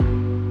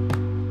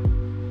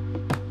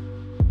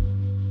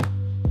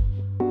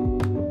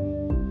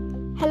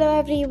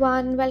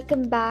everyone,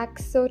 welcome back.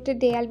 So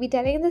today I'll be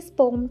telling this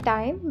poem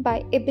Time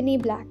by Ebony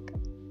Black.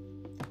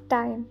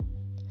 Time.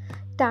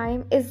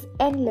 Time is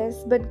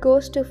endless but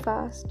goes too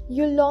fast.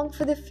 You long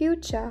for the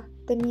future,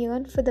 then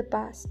yearn for the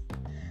past.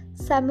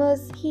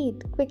 Summer's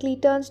heat quickly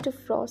turns to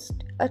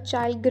frost. A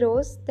child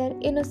grows, their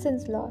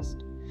innocence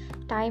lost.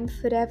 Time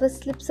forever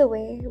slips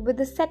away with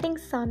the setting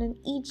sun and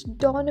each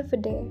dawn of a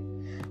day.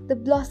 The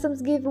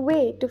blossoms give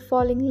way to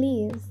falling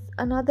leaves.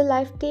 Another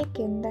life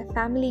taken, their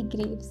family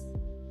grieves.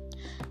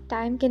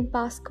 Time can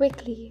pass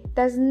quickly,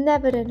 there's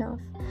never enough.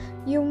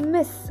 You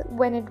miss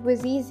when it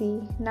was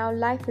easy, now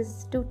life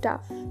is too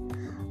tough.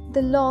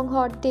 The long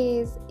hot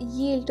days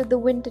yield to the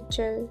winter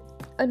chill.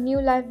 A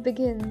new life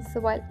begins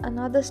while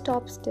another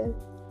stops still.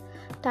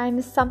 Time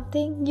is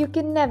something you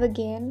can never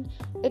gain,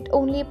 it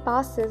only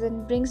passes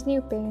and brings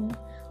new pain.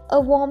 A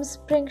warm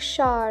spring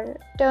shower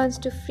turns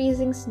to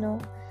freezing snow.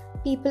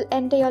 People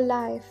enter your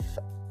life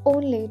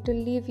only to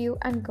leave you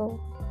and go.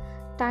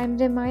 Time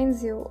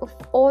reminds you of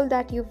all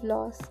that you've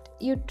lost.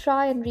 You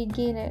try and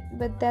regain it,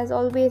 but there's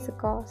always a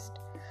cost.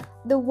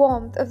 The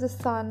warmth of the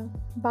sun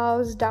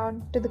bows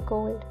down to the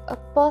cold. A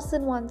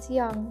person once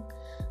young,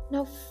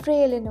 now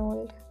frail and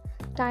old.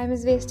 Time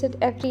is wasted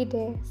every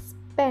day,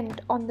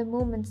 spent on the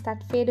moments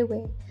that fade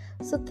away.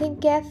 So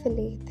think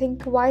carefully,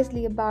 think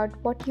wisely about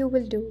what you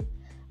will do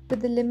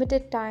with the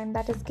limited time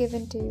that is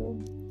given to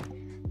you.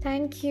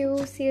 Thank you,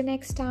 see you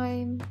next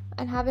time,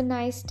 and have a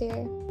nice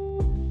day.